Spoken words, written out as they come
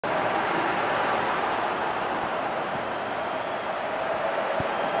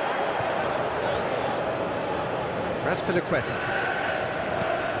Azpilicueta.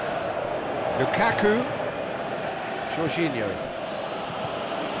 Lukaku. Jorginho.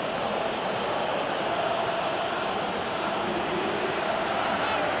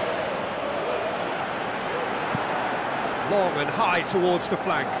 Long and high towards the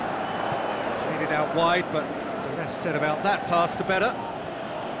flank. Played it out wide, but the less said about that pass, the better.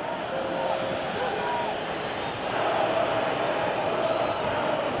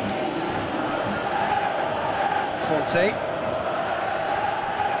 Conte.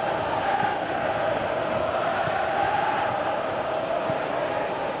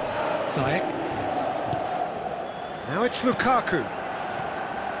 Ziyech. Now it's Lukaku.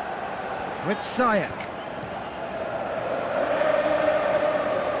 With Ziyech.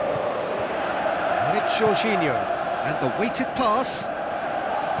 And it's Jorginho. And the weighted pass.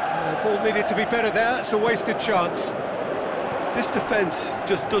 The ball needed to be better there, it's a wasted chance. This defence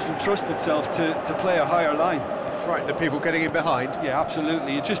just doesn't trust itself to play a higher line. Frightened of people getting in behind. Yeah,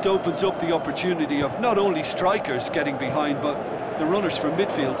 absolutely. It just opens up the opportunity of not only strikers getting behind, but the runners from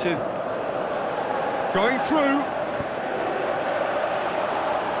midfield too. Going through.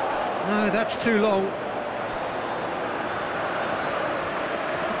 No, that's too long.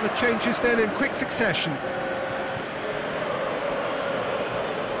 A couple of changes then in quick succession.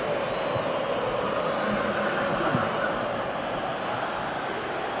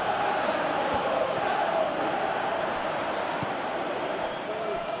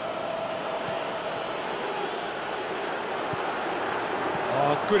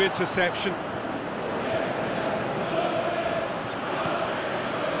 Oh, good interception.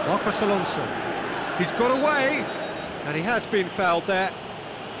 Marcos Alonso, he's got away, and he has been fouled there.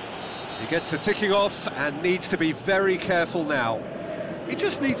 He gets the ticking off and needs to be very careful now. He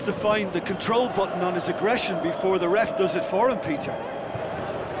just needs to find the control button on his aggression before the ref does it for him, Peter.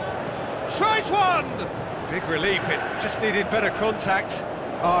 Tries one! Big relief, it just needed better contact.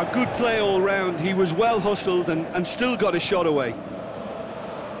 Good play all round. He was well hustled and still got a shot away.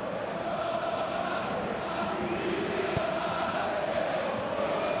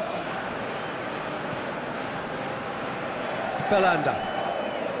 Belanda.